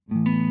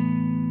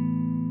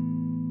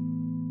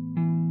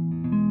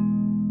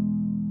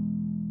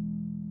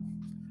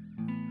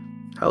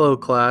Hello,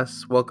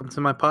 class. Welcome to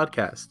my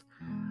podcast.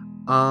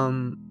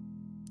 Um,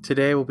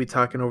 Today we'll be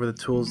talking over the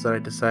tools that I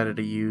decided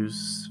to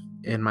use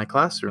in my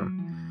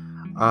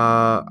classroom.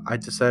 I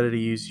decided to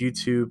use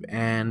YouTube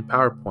and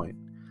PowerPoint.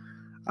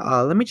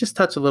 Let me just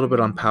touch a little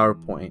bit on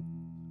PowerPoint.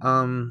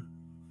 Um,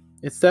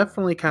 it's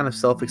definitely kind of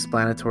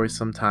self-explanatory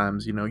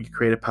sometimes. You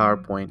create a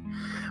PowerPoint,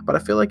 but I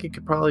feel like it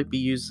could probably be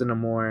used in a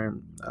more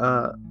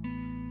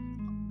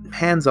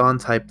hands-on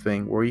type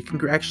thing where you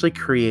can actually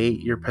create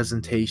your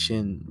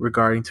presentation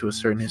regarding to a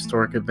certain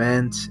historic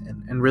event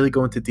and really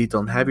go into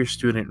detail and have your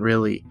student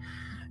really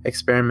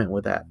experiment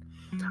with that.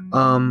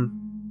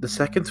 The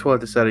second tool I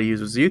decided to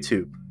use was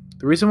YouTube.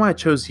 The reason why I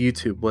chose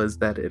YouTube was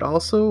that it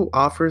also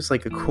offers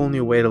like a cool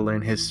new way to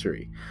learn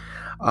history.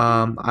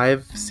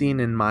 I've seen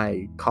in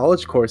my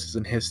college courses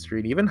in history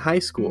and even high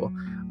school,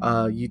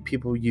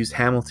 people use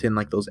Hamilton,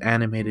 like those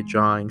animated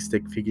drawing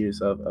stick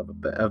figures of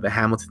the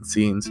Hamilton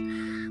scenes.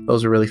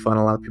 Those are really fun.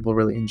 A lot of people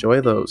really enjoy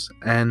those.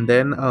 And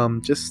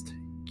then just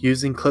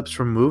using clips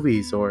from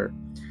movies or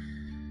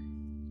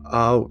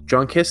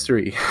Drunk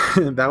History.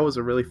 That was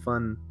a really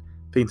fun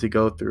thing to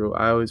go through.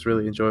 I always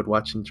really enjoyed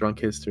watching Drunk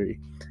History,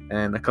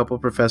 and a couple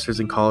of professors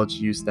in college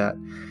used that.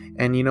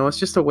 And it's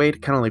just a way to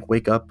kind of like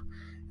wake up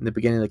in the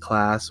beginning of the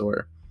class,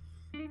 or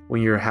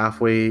when you're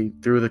halfway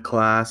through the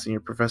class and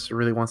your professor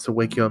really wants to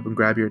wake you up and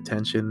grab your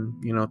attention.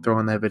 Throw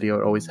on that video.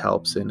 It always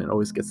helps, and it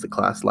always gets the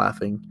class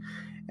laughing.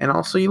 And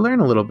also you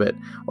learn a little bit,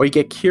 or you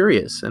get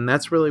curious, and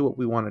that's really what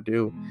we want to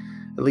do.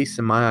 At least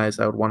in my eyes,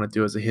 I would want to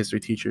do as a history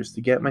teacher, is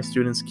to get my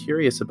students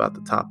curious about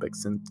the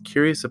topics and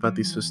curious about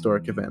these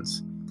historic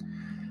events.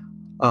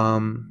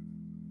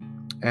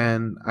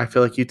 And I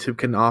feel like YouTube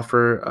can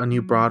offer a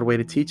new broad way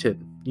to teach it.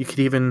 You could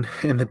even,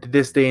 in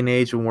this day and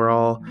age when we're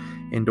all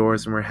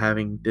indoors and we're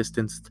having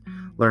distanced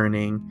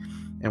learning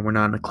and we're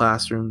not in the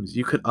classrooms,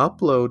 you could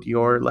upload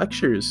your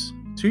lectures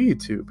to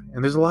YouTube.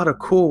 And there's a lot of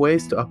cool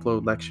ways to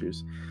upload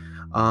lectures.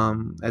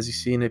 As you've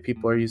seen it,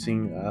 people are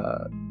using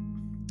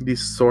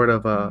these sort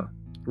of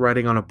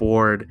writing on a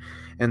board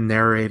and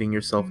narrating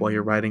yourself while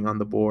you're writing on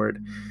the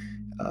board.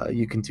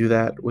 You can do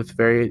that with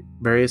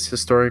various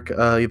historic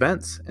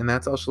events, and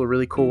that's also a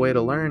really cool way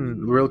to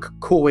learn, a real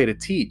cool way to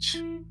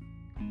teach.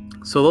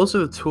 So those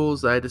are the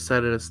tools that I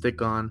decided to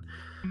stick on,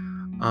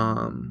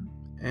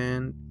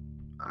 and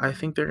I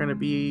think they're going to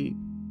be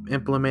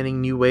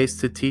implementing new ways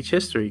to teach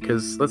history,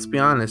 because let's be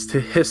honest,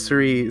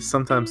 history is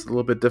sometimes a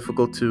little bit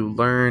difficult to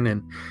learn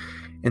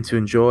and to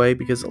enjoy,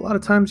 because a lot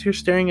of times you're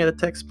staring at a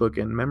textbook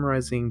and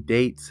memorizing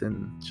dates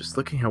and just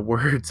looking at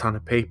words on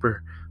a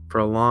paper for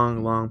a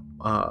long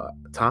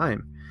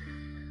time,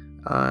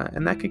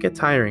 and that could get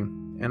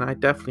tiring, and I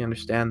definitely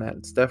understand that.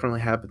 It's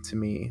definitely happened to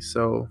me.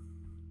 So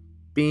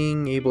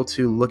being able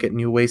to look at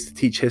new ways to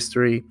teach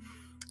history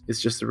is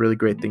just a really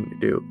great thing to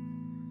do.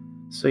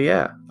 So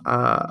yeah,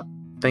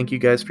 thank you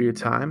guys for your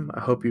time. I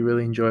hope you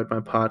really enjoyed my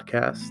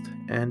podcast,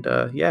 and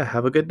yeah,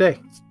 have a good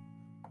day.